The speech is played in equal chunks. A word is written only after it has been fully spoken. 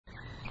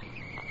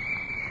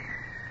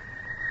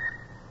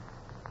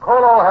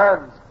Call all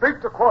hands.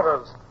 Beat to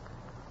quarters.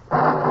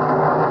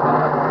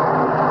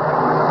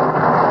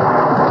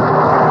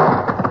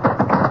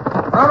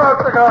 Run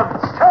out the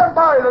guns. Stand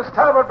by the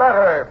starboard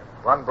battery.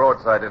 One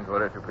broadside into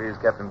it, if you please,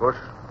 Captain Bush.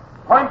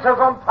 Pointers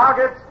on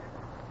target.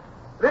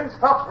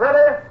 Linstops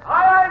ready.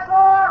 Aye, aye,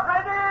 sir.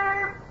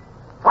 Ready.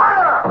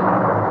 Fire!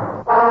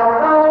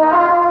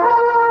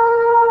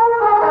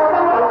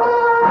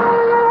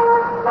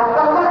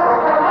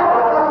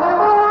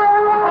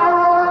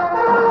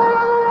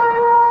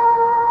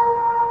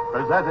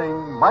 Presenting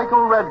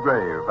Michael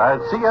Redgrave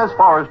as C.S.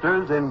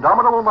 Forrester's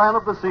Indomitable Man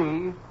of the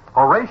Sea,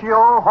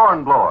 Horatio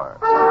Hornblower.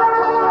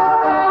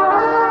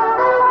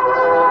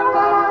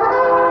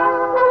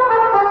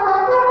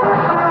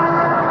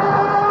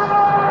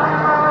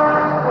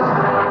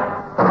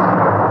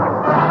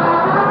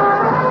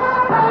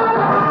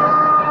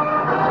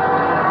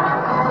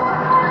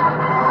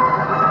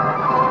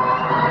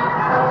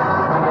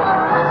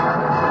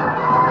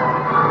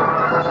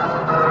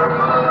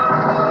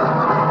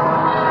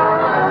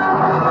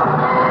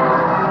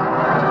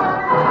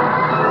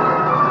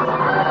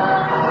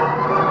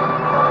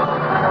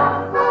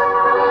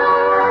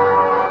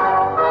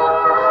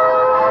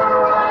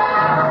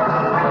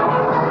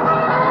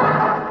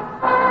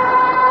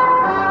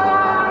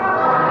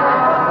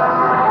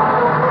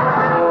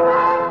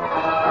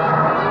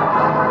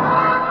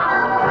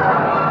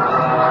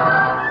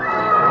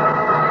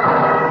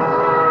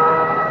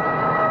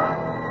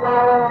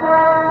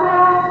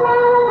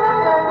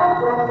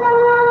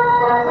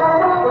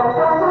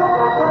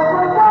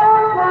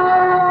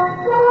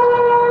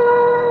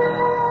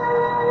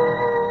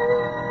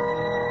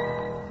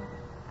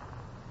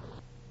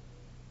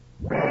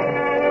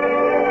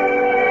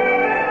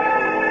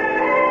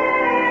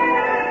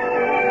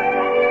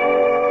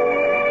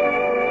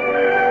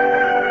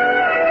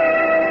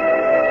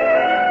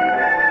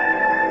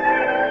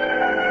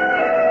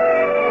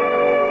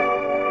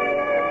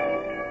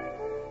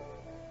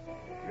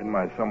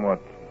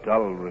 Somewhat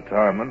dull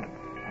retirement,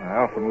 I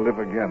often live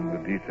again the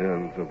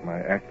details of my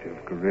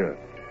active career.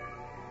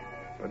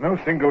 But no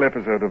single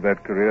episode of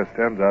that career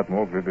stands out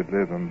more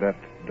vividly than that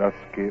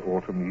dusky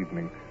autumn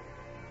evening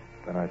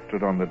when I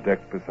stood on the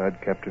deck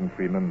beside Captain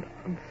Freeman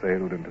and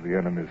sailed into the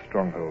enemy's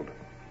stronghold.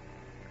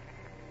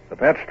 The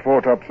patched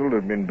foretopsail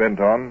had been bent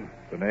on,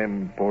 the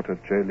name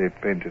Portacelli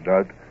painted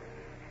out,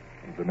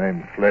 and the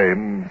name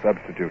Flame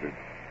substituted.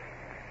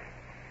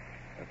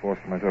 I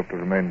forced myself to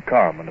remain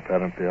calm and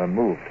apparently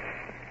unmoved.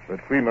 But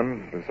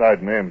Freeman,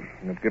 beside me,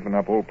 had given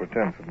up all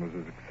pretense and was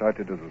as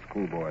excited as a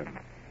schoolboy.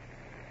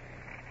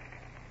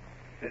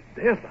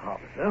 There's the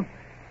harbor, sir.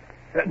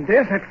 And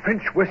there's that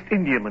French West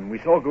Indiaman we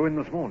saw go in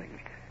this morning.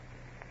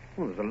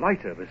 Well, there's a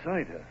lighter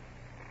beside her.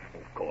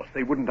 Of course,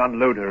 they wouldn't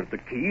unload her at the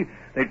quay.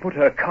 They'd put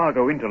her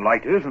cargo into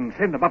lighters and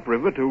send them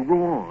upriver to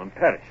Rouen and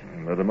Paris.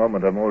 At the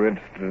moment, I'm more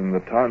interested in the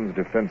town's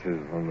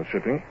defenses than the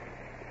shipping.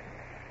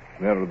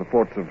 There are the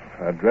forts of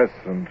Adresse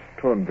and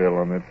Tourneville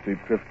on that steep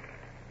cliff.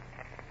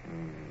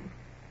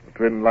 The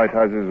twin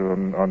lighthouses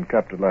on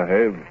Cap de la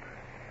Heve.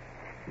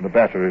 And the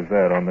batteries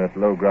there on that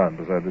low ground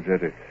beside the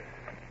jetty.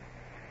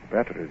 The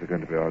batteries are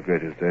going to be our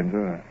greatest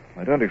danger.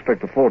 I don't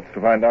expect the forts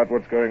to find out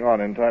what's going on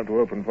in time to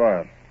open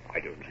fire. I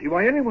don't see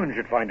why anyone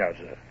should find out,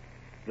 sir.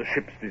 The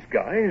ship's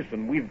disguised,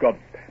 and we've got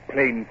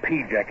plain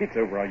pea jackets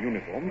over our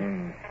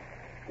uniforms.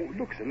 Oh,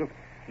 look, sir, look.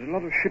 There's a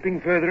lot of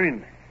shipping further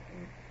in.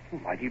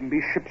 Might even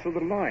be ships of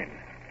the line.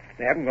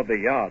 They haven't got their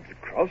yards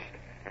crossed.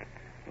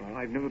 Well,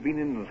 I've never been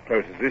in as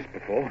close as this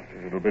before.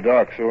 It'll be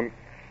dark soon.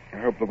 I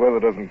hope the weather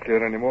doesn't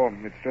clear any more.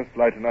 It's just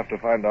light enough to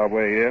find our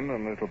way in,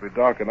 and it'll be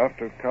dark enough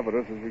to cover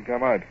us as we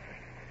come out.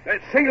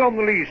 Sail on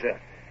the lee, sir.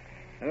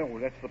 Oh,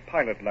 that's the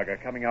pilot lugger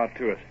coming out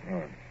to us.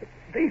 Oh.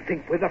 They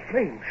think we're the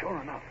Flame, sure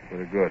enough.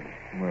 Very good.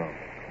 Well,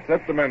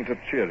 set the men to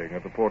cheering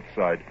at the port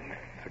side.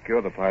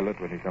 Secure the pilot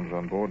when he comes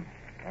on board.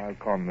 I'll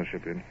con the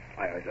ship in.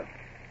 Aye, aye, sir.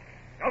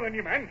 Now then,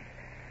 you men.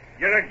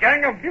 You're a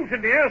gang of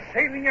mutineers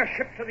sailing your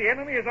ship to the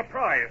enemy as a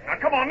prize. Now,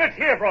 come on, let's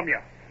hear from you.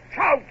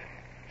 Shout!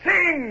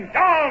 Sing!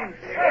 Dance!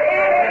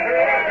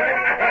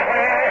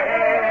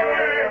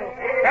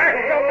 Back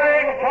the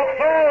main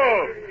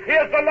topsail!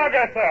 Here's the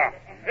lugger, sir.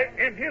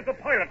 And here's the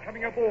pilot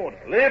coming aboard.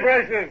 Lee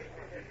braces.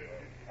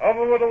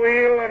 Over with the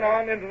wheel and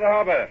on into the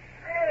harbor.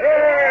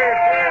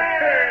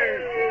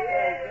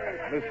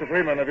 Mr.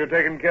 Freeman, have you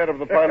taken care of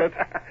the pilot?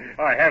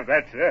 I have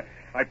that, sir.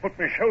 I put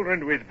my shoulder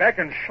into his back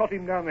and shot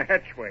him down the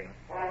hatchway.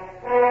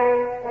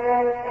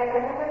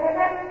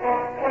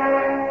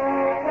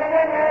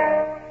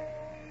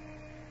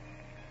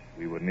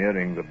 We were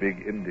nearing the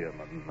big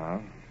Indiaman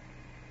now.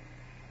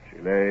 She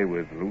lay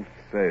with loose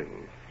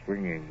sails,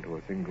 swinging to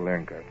a single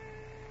anchor.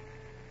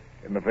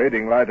 In the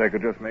fading light, I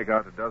could just make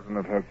out a dozen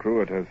of her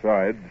crew at her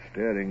side,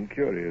 staring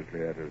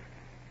curiously at us.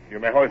 You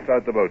may hoist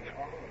out the boats.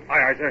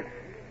 Aye, aye, sir.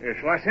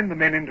 Shall I send the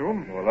men into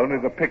them? Well, only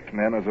the picked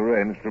men as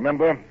arranged.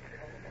 Remember,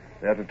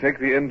 they are to take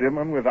the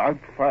Indiaman without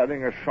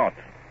firing a shot.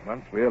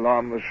 Once we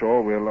alarm the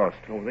shore, we're lost.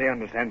 Oh, they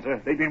understand,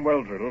 sir. They've been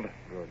well drilled.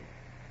 Good.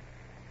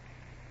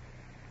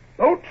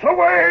 Boats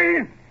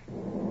away!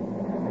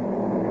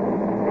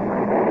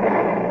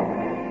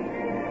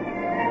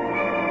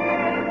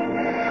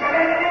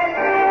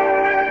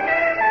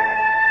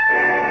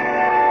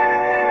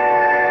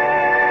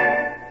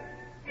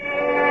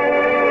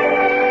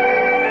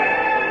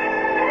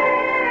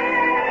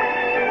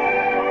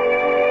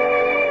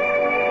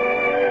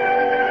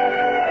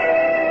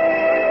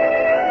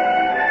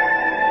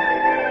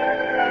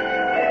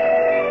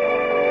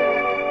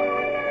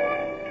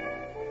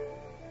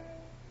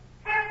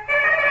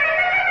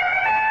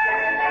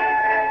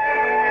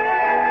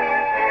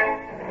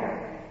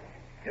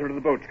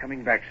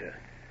 coming back, sir.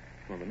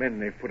 Well, the men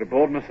they've put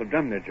aboard must have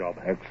done their job.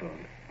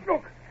 Excellent.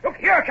 Look,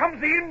 here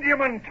comes the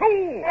Indiaman,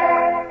 too!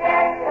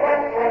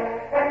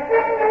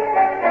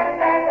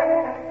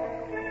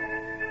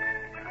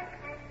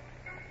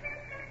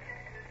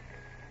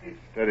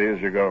 Steady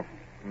as you go.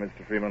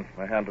 Mr. Freeman,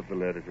 my hand at the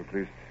lead, if you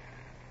please.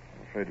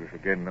 I'm afraid we shall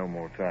gain no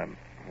more time.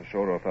 The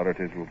shore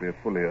authorities will be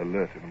fully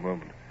alert in a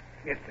moment.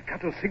 Yes, the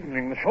cutter's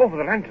signaling the shore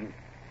with a lantern.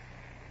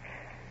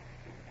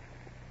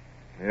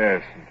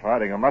 Yes, and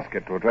firing a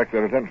musket to attract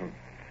their attention.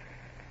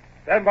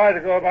 Stand by to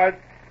go about.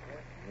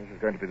 This is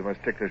going to be the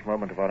most ticklish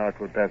moment of our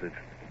outward passage.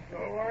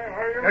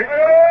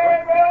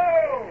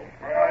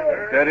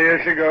 Steady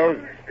as she goes.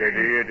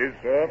 Steady it is,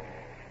 sir.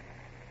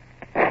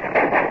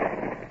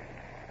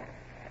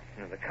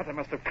 Now, the cutter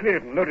must have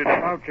cleared and loaded a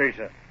bow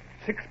chaser.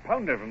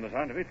 6-pounder from the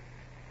sound of it.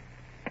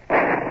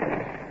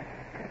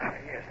 Ah,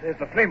 yes, there's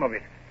the flame of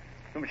it.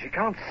 But she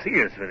can't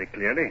see us very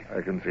clearly.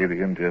 I can see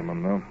the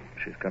Indiaman, though.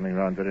 She's coming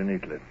round very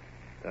neatly.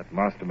 That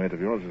master mate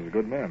of yours is a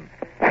good man.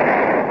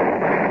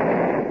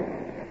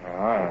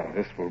 Ah,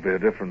 this will be a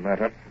different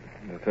matter.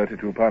 The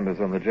 32-pounders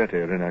on the jetty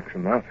are in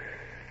action now.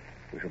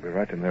 We shall be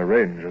right in their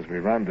range as we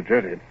round the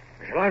jetty.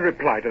 Shall I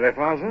reply to their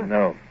fire, sir?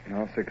 No.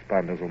 Our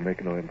 6-pounders will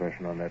make no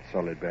impression on that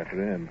solid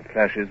battery, and the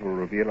flashes will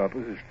reveal our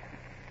position.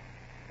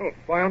 Well,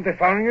 why aren't they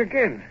firing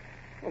again?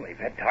 Well, they've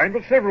had time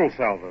for several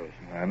salvos.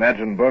 I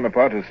imagine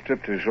Bonaparte has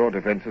stripped his shore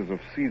defenses of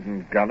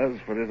seasoned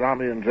gunners for his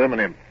army in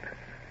Germany.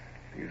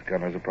 These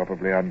gunners are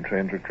probably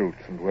untrained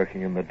recruits, and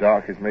working in the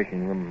dark is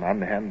making them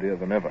unhandier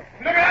than ever.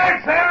 Look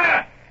out,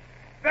 sir!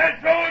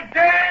 Vessel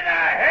dead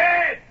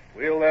ahead!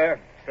 Wheel there.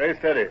 Stay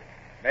steady.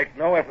 Make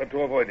no effort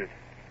to avoid it.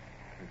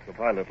 It's the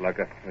pilot,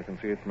 Lugger. I can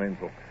see its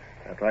mainsail.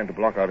 They're trying to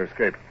block our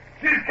escape.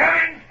 She's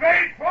coming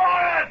straight for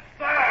us,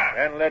 sir!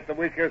 Then let the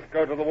weakest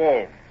go to the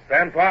wall.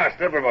 Stand fast,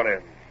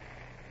 everybody.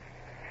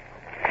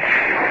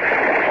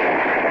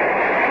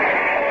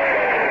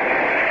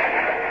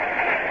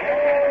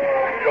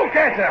 Look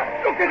at her!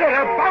 Look at her!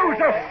 Her bows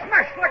are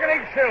smashed like an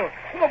eggshell.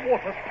 The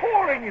water's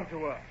pouring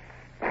into her.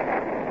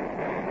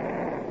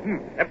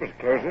 That was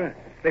closer.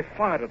 They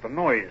fired at the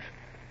noise.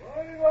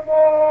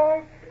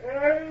 We're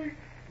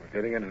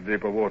getting into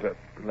deeper water.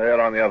 Lay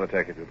her on the other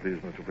tack, if you please,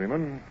 Mr.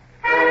 Freeman.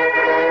 I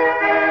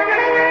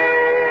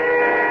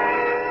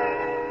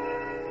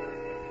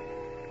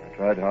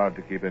tried hard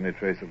to keep any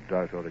trace of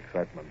doubt or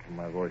excitement from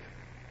my voice.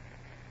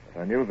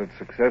 But I knew that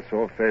success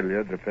or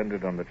failure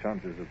depended on the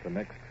chances of the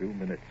next few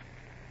minutes.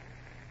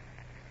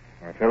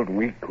 I felt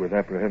weak with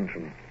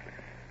apprehension,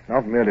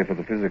 not merely for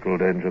the physical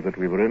danger that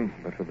we were in,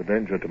 but for the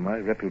danger to my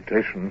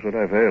reputation should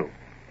I fail.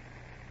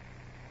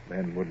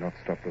 Men would not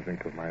stop to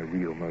think of my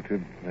real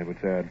motive. They would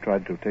say I'd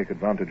tried to take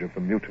advantage of the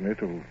mutiny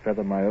to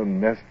feather my own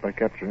nest by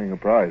capturing a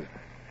prize.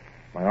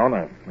 My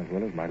honor, as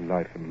well as my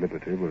life and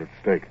liberty, were at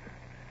stake.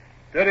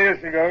 Steady as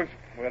she goes.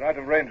 We're out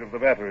of range of the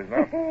batteries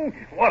now.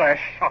 What a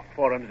shock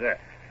for 'em, sir.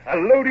 A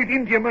loaded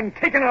Indiaman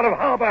taken out of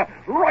harbor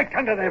right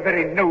under their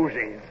very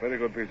noses. Very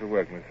good piece of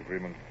work, Mr.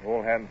 Freeman.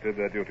 All hands did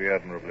their duty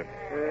admirably.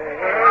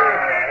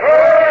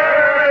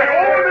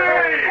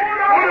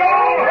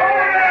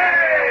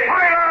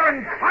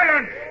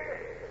 Silence!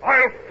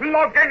 I'll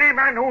flog any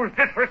man who's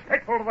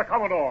disrespectful to the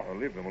Commodore. Well,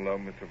 leave them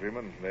alone, Mr.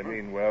 Freeman. They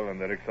mean well and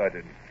they're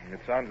excited.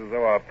 It sounds as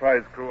though our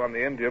prize crew on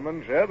the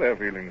Indiaman share their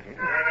feelings.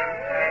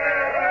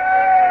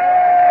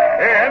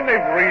 And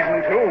they've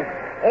reason to.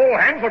 All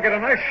hands will get a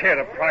nice share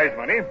of prize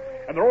money,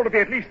 and there ought to be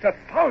at least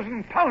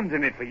 1,000 pounds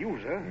in it for you,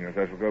 sir. Yes,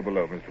 I shall go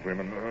below, Mr.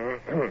 Freeman.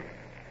 Well,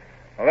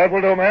 that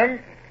will do, man.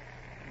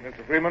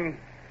 Mr. Freeman,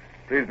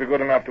 please be good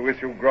enough to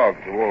issue grog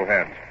to all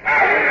hands.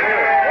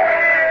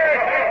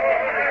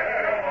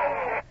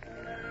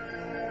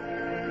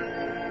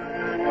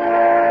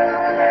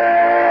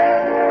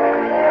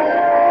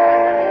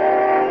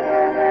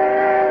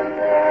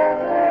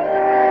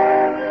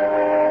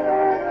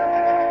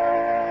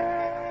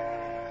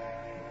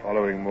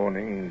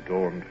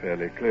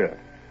 Fairly clear,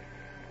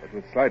 but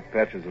with slight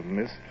patches of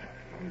mist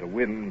and the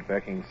wind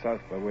backing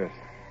south by west.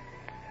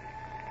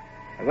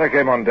 As I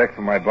came on deck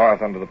from my bath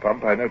under the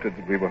pump, I noted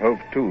that we were hove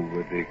to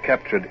with the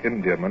captured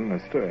Indiaman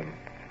astern.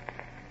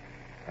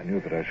 I knew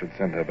that I should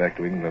send her back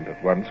to England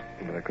at once,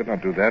 but I could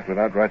not do that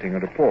without writing a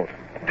report.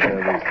 There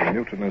was the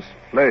mutinous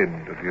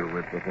flame to deal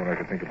with before I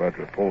could think about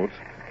reports.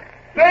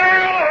 Sail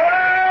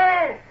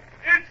ho!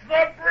 It's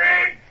the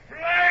brig's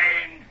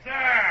flame,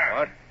 sir!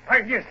 What?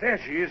 Yes, there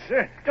she is,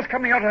 sir. Just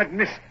coming out of that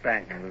mist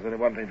bank. Well, there's only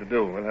one thing to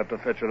do. We'll have to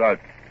fetch her out.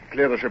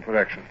 Clear the ship for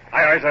action.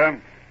 Aye, sir.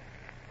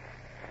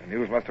 The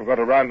news must have got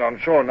around on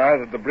shore now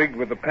that the brig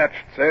with the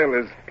patched sail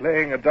is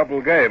playing a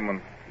double game,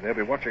 and they'll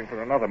be watching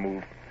for another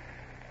move.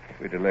 If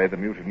we delay, the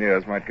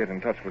mutineers might get in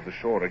touch with the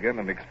shore again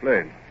and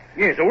explain.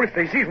 Yes, or if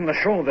they see from the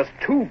shore there's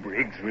 2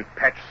 brigs with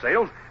patched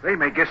sails, they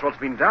may guess what's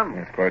been done.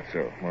 Yes, quite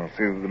so. We'll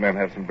see that the men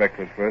have some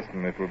breakfast first,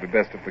 and it will be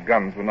best if the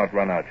guns will not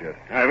run out yet.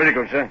 Aye, very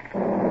good, sir.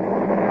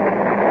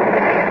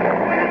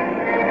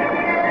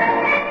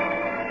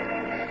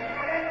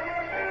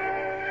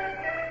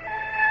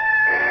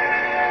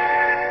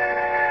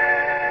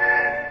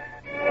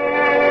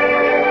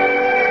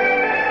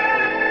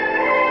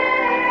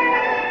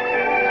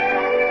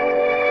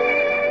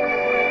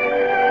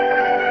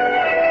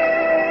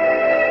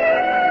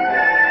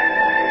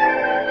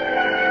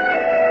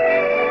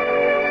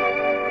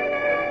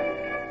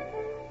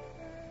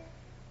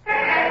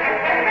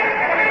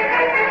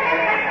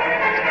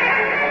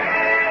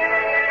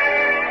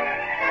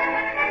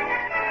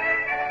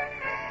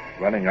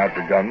 blowing out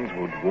the guns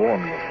would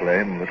warn the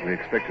flame that we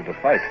expected to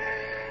fight.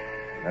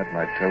 And that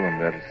might tell them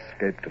that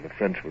escape to the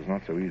French was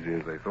not so easy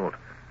as they thought.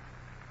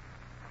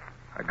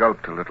 I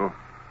gulped a little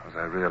as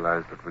I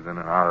realized that within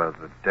an hour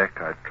the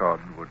deck I trod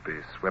would be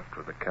swept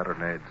with the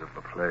carronades of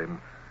the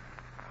flame.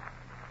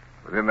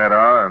 Within that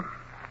hour,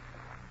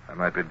 I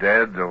might be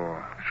dead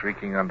or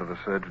shrieking under the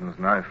surgeon's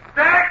knife.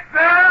 Deck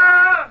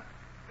there!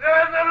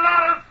 There's a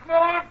lot of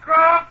small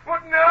craft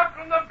putting out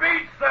from the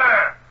beach,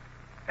 sir.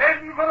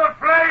 Heading for the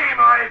flame,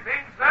 I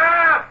think,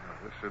 sir.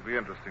 This should be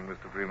interesting,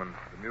 Mr. Freeman.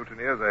 The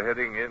mutineers are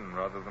heading in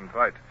rather than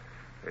fight.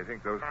 They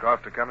think those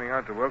craft are coming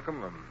out to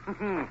welcome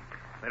them.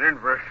 They're in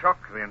for a shock,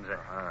 then, sir.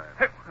 Aye.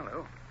 Hey,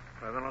 hello.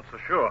 Well, they're not so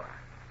sure.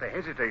 They're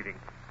hesitating.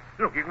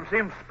 Look, you can see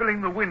them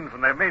spilling the wind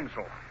from their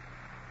mainsail.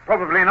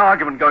 Probably an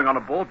argument going on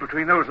aboard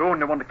between those who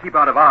only want to keep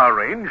out of our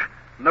range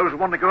and those who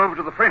want to go over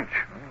to the French.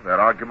 That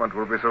argument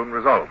will be soon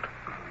resolved.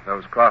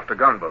 Those craft are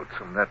gunboats,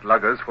 and that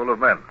lugger's full of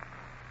men.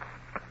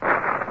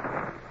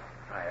 Aye,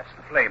 that's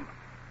the flame.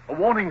 A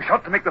warning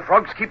shot to make the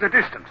frogs keep their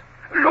distance.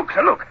 Look,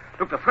 sir, look.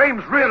 Look, the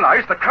flames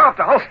realize the craft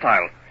are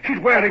hostile. She's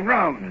wearing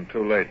round.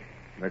 Too late.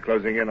 They're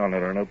closing in on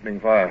her and opening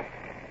fire.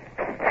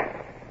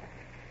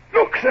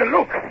 Look, sir,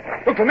 look.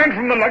 Look, the men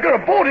from the lugger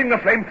are boarding the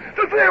flame.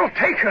 They'll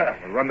take her.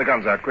 We'll run the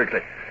guns out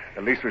quickly.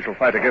 At least we shall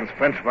fight against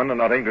Frenchmen and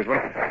not Englishmen.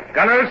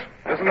 Gunners,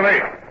 listen to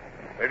me.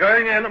 We're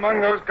going in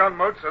among those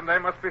gunboats, and they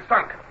must be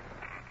sunk.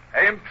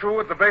 Aim true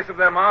at the base of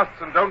their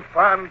masts and don't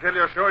fire until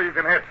you're sure you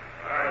can hit.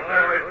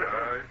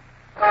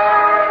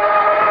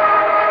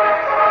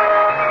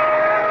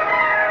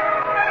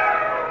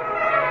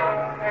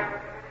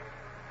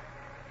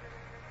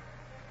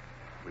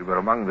 We were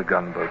among the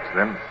gunboats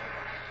then.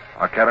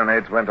 Our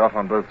carronades went off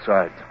on both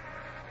sides.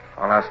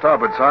 On our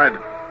starboard side,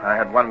 I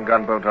had one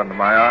gunboat under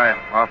my eye,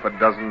 half a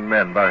dozen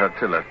men by her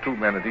tiller, 2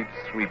 men at each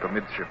sweep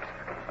amidships,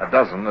 a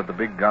dozen at the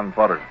big gun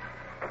forward.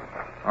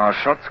 Our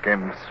shots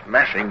came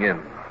smashing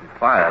in.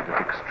 Fired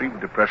at extreme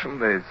depression,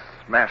 they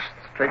smashed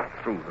straight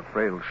through the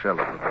frail shell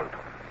of the boat.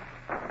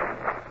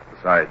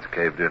 The sides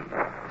caved in.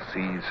 The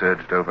sea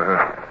surged over her.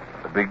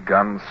 The big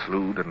gun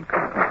slewed and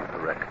completed the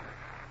wreck.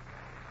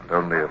 And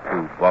only a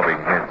few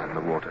bobbing heads in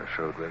the water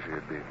showed where she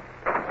had been.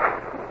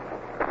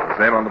 The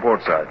same on the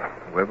port side.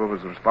 Whoever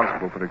was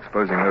responsible for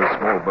exposing those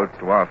small boats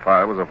to our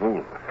fire was a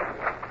fool.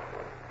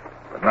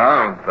 But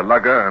now, the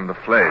lugger and the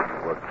flame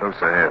were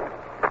close ahead.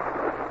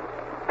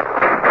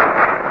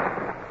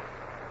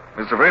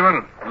 Mr.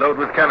 Freeman, load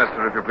with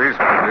canister, if you please.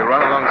 We'll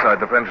run alongside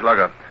the French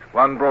lugger.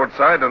 One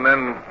broadside, and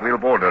then we'll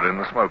board her in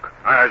the smoke.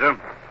 Aye, sir.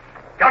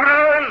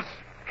 Gunners!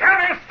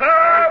 Canister!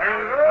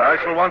 I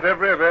shall want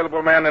every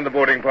available man in the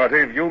boarding party.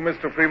 You,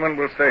 Mr. Freeman,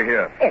 will stay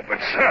here. Oh, but,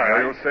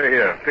 sir... You'll stay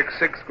here. Pick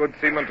 6 good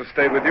seamen to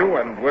stay with you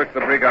and work the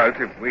brig out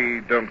if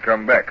we don't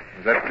come back.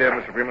 Is that clear,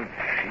 Mr. Freeman?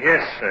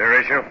 Yes, sir,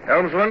 Horatio.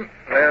 Helmsman,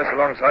 lay us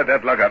alongside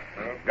that lugger.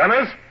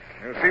 Gunners,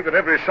 you see that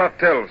every shot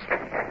tells.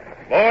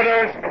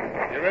 Boarders,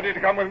 you ready to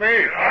come with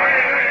me?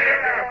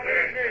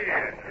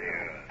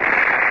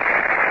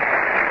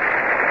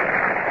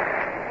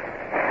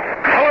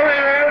 Follow me,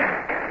 men.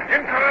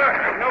 In color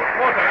and no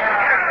quarter.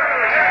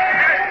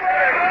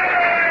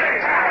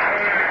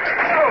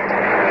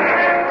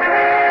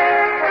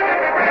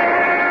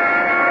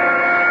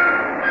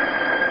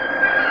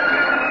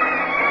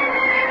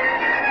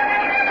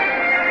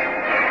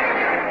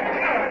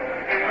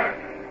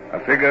 A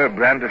figure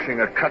brandishing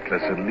a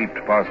cutlass had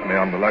leaped past me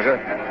on the lugger.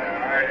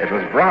 It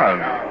was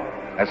Brown.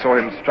 I saw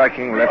him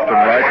striking left and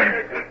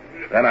right,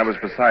 and then I was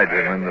beside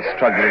him in the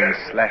struggling,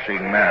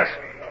 slashing mass.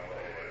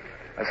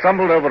 I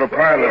stumbled over a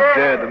pile of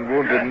dead and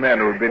wounded men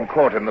who had been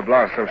caught in the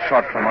blast of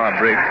shot from our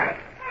brig,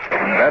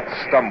 and that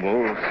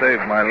stumble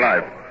saved my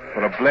life,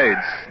 for a blade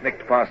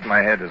snicked past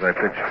my head as I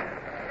pitched.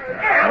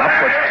 An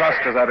upward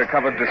thrust as I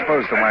recovered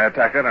disposed of my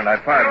attacker, and I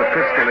fired the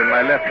pistol in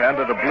my left hand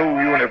at a blue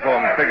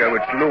uniformed figure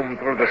which loomed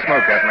through the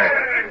smoke at me.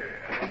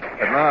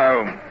 But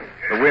now,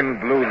 the wind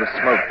blew the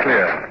smoke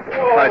clear.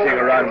 Fighting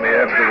around me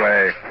ebbed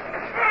away,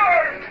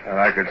 and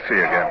I could see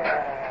again.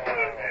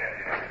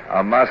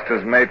 Our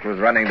master's mate was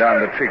running down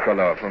the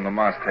tricolor from the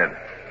masthead.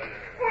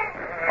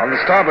 On the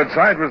starboard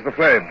side was the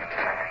flame.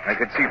 I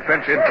could see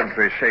French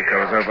infantry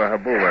shakos over her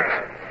bulwarks.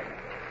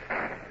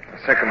 A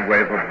second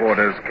wave of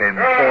boarders came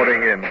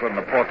pouring in from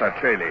the Porta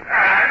Coeli.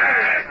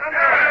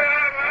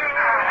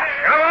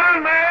 Come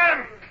on,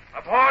 man!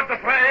 Aboard the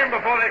flame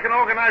before they can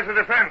organize a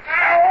defense.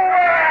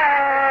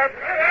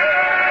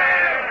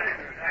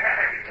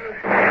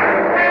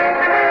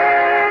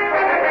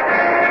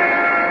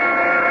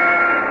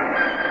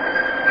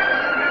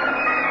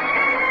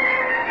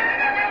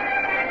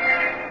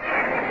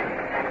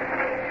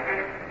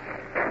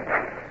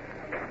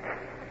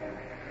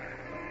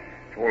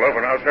 It's all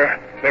over now, sir.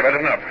 They've had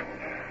enough.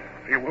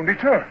 Are you wounded,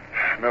 sir?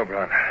 No,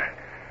 Brown.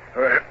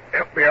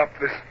 Help me up.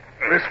 This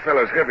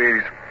fellow's heavy.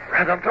 He's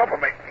right on top of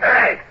me.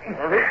 Hey!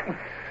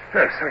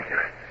 Yes, thank you.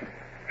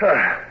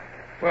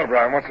 Well,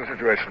 Brown, what's the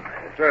situation?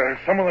 Sir,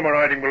 some of them are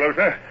hiding below,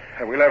 sir.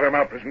 We'll have them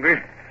out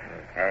presently.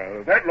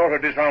 That lot are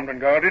disarmed and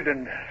guarded,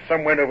 and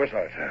some went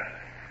overside, sir.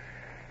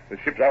 The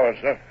ship's ours,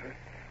 sir.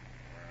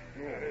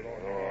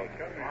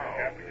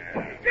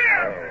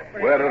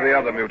 Where are the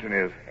other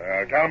mutineers?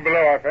 Down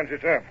below, I fancy,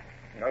 sir.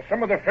 Now,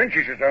 some of the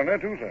Frenchies are down there,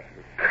 too, sir.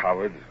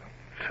 Cowards.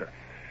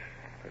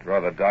 I'd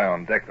rather die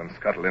on deck than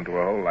scuttle into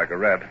a hole like a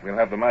rat. We'll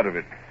have them out of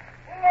it.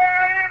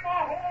 Flame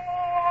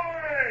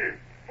ahoy!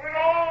 We're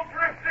all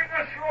drifting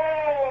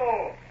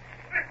ashore!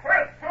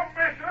 Request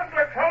permission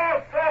to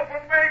cast off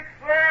and make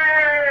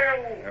sail!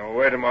 Now,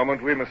 wait a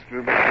moment. We must...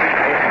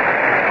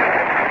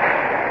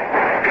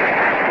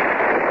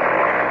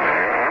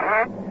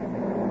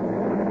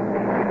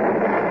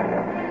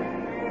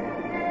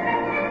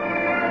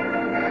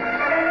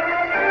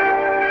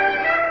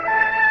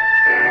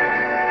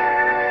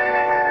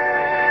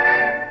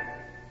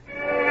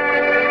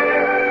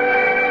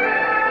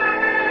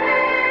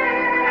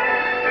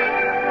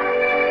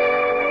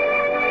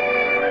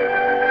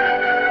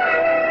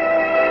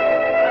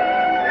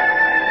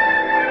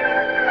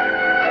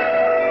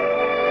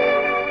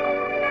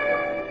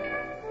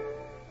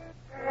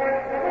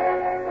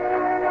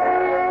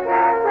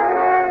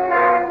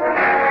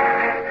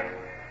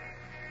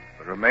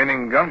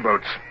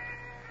 gunboats.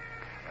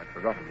 I'd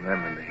forgotten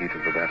them in the heat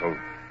of the battle.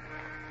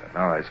 But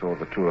now I saw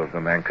the two of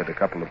them anchored a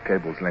couple of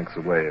cables' lengths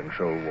away in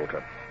shoal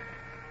water.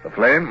 The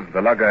Flame,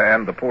 the Lugger,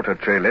 and the Porter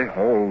Chailey,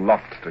 all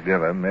locked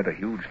together, made a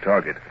huge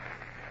target.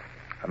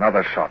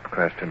 Another shot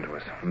crashed into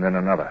us, and then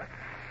another.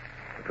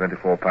 The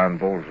 24-pound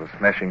balls were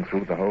smashing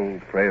through the whole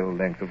frail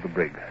length of the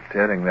brig,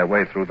 tearing their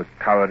way through the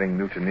cowering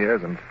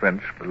mutineers and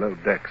French below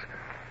decks.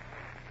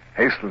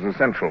 Haste was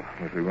essential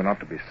if we were not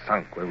to be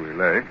sunk where we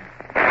lay.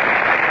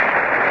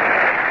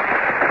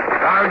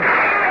 Down!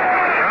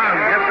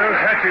 Get those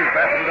hatches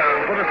battened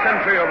down. Put a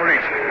sentry over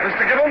each.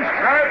 Mr. Gibbons?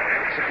 Sir?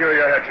 Secure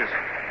your hatches.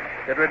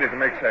 Get ready to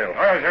make sail.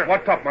 All right, sir.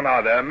 What topmen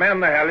are there?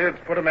 Man the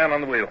halyards. Put a man on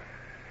the wheel.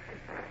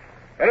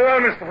 Very well,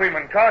 Mr.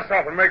 Freeman. Cast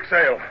off and make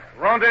sail.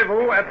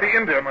 Rendezvous at the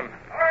Indiaman.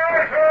 All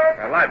right, sir.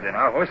 Now, lively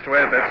now. Hoist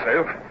away at that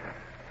sail.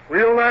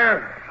 Wheel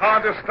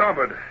hard to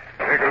starboard.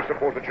 There goes the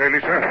Porter Chailey,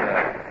 sir.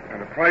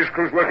 And the prize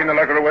crew's working the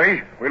Lugger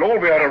away. We'll all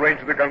be out of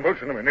range of the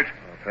gunboats in a minute.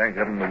 Oh, thank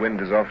heaven the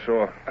wind is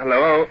offshore.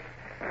 Hello.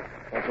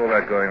 What's all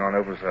that going on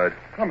overside?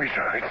 Come here,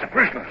 sir. It's the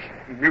prisoners.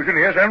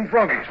 Mutineers and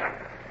froggies.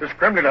 They're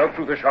scrambling out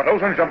through the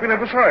shuttles and jumping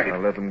over side. I'll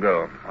let them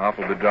go. Half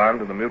will be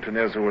drowned, and the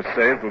mutineers who were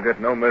saved will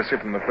get no mercy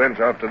from the French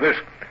after this.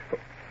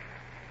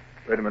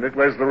 Wait a minute.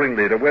 Where's the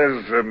ringleader?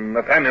 Where's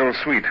Nathaniel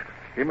Sweet?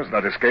 He must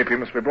not escape. He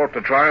must be brought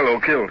to trial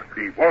or killed.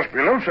 He was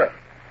below, sir.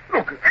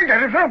 Look, ain't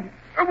that him, sir?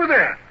 Over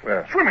there.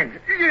 Where? Swimming.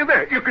 Yeah,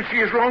 there. You can see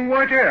his long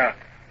white hair.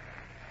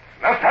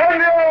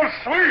 Nathaniel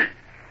Sweet!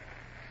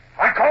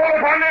 I call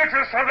upon you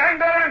to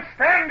surrender and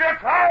stand your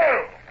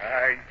trial.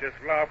 I just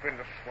laughing,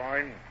 the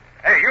swine.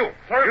 Hey, you.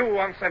 Sir? You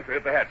on sentry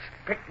at the hatch.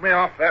 Pick me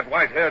off that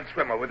white-haired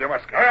swimmer with your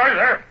musket. Aye,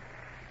 sir.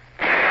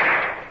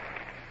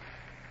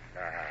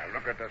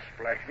 Look at the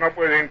splash. Not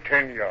within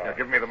 10 yards. Now,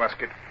 give me the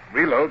musket.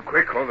 Reload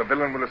quick, or the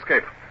villain will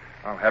escape.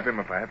 I'll have him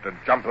if I have to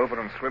jump over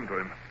and swim to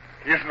him.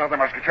 Here's another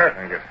musket, sir.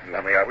 Thank you.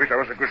 Lummy, I wish I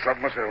was a good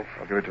shot myself.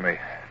 I'll give it to me.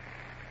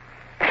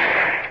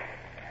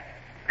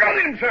 Got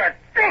him, sir.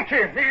 Got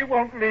him. He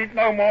won't lead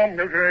no more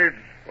mutineers.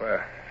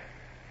 Where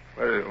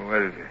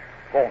is he?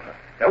 Go on, sir.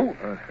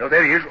 No,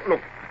 there he is.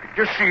 Look,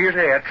 just see his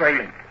hair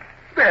trailing.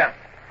 There.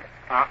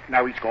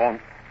 Now he's gone.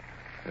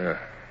 Yeah.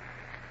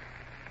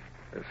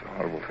 It's a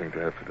horrible thing to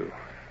have to do.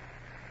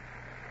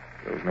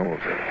 There was no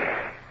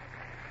alternative.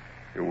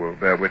 You will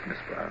bear witness,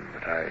 Brown,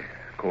 that I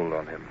called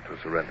on him to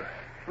surrender.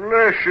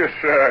 Bless you,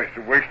 sir. It's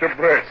a waste of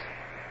breath.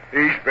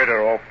 He's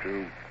better off,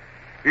 too.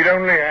 He'd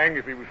only hang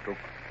if he was took.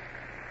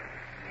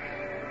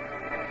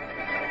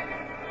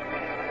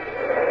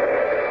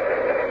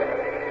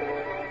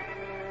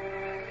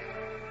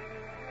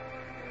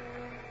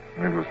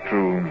 It was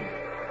true.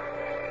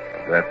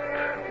 That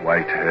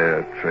white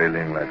hair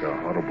trailing like a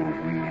horrible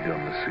weed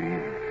on the sea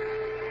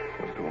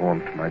was to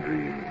haunt my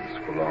dreams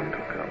for long to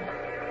come.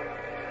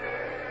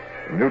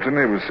 The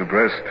mutiny was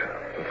suppressed,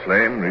 the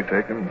Flame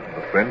retaken,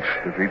 the French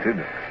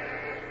defeated,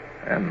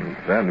 and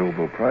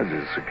valuable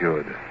prizes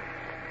secured.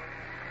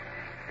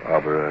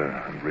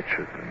 Barbara and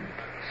Richard and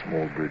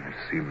Smallbridge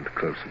seemed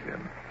close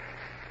again.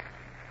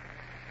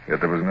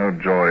 Yet there was no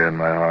joy in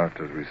my heart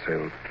as we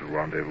sailed to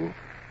rendezvous.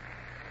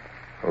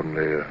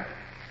 Only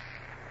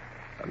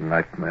a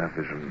nightmare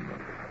vision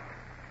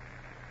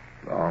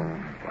of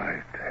long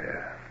white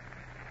hair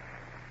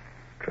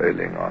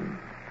trailing on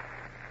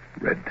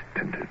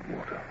red-tinted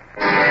water.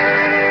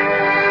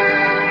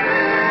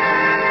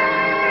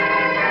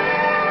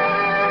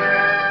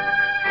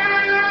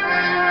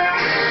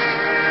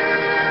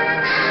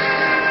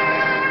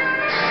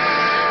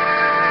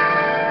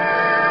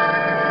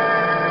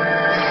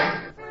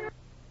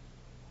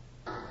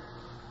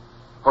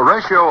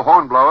 Horatio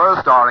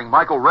Hornblower, starring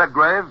Michael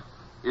Redgrave,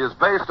 is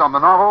based on the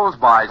novels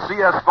by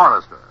C.S.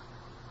 Forrester.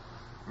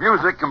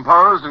 Music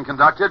composed and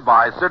conducted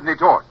by Sidney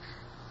Torch.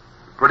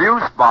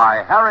 Produced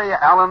by Harry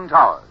Allen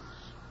Towers.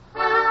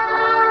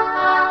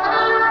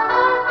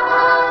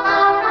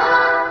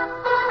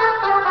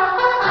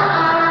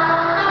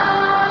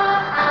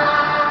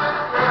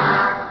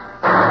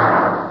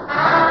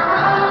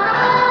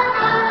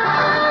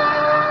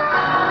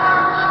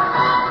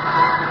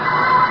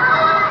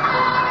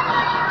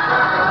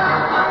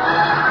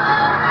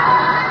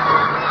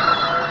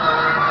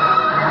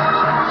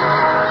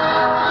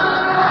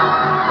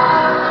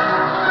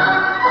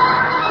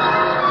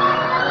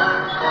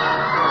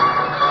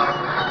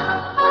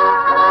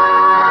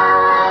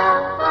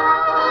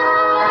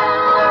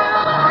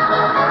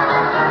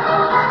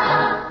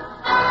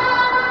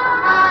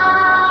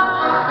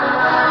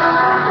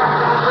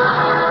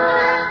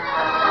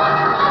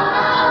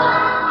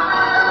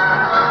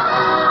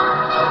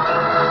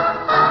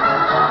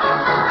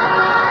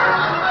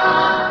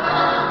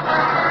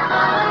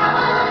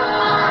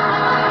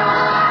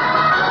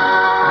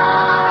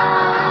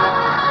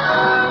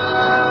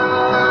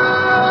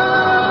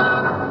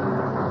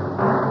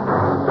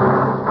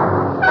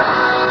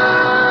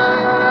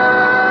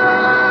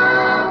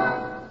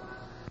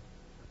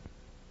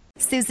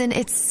 Susan,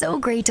 it's so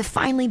great to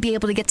finally be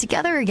able to get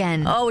together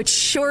again. Oh, it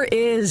sure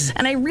is.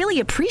 And I really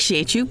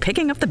appreciate you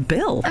picking up the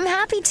bill. I'm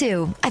happy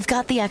to. I've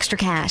got the extra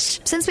cash.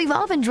 Since we've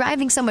all been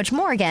driving so much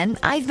more again,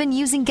 I've been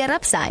using Get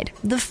Upside,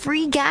 the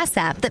free gas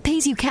app that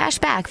pays you cash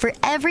back for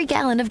every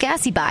gallon of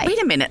gas you buy.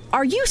 Wait a minute.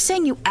 Are you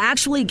saying you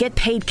actually get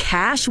paid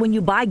cash when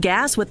you buy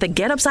gas with the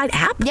Get Upside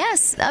app?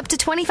 Yes, up to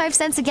 25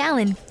 cents a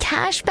gallon.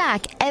 Cash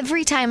back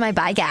every time I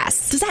buy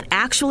gas. Does that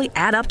actually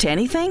add up to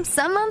anything?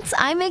 Some months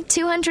I make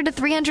 $200 to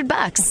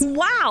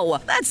 $300. Wow,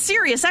 that's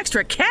serious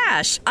extra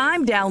cash.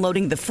 I'm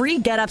downloading the free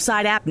Get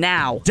Upside app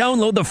now.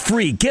 Download the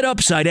free Get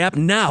Upside app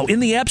now in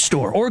the App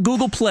Store or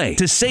Google Play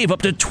to save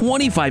up to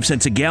 25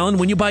 cents a gallon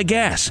when you buy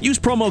gas. Use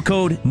promo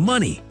code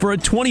MONEY for a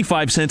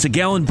 25 cents a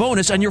gallon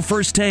bonus on your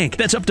first tank.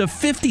 That's up to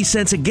 50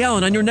 cents a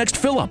gallon on your next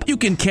fill-up. You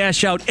can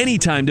cash out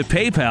anytime to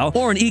PayPal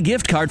or an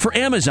e-gift card for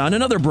Amazon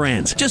and other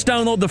brands. Just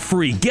download the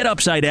free Get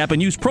Upside app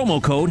and use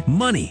promo code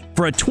MONEY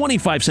for a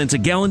 25 cents a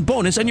gallon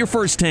bonus on your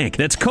first tank.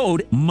 That's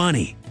code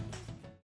MONEY.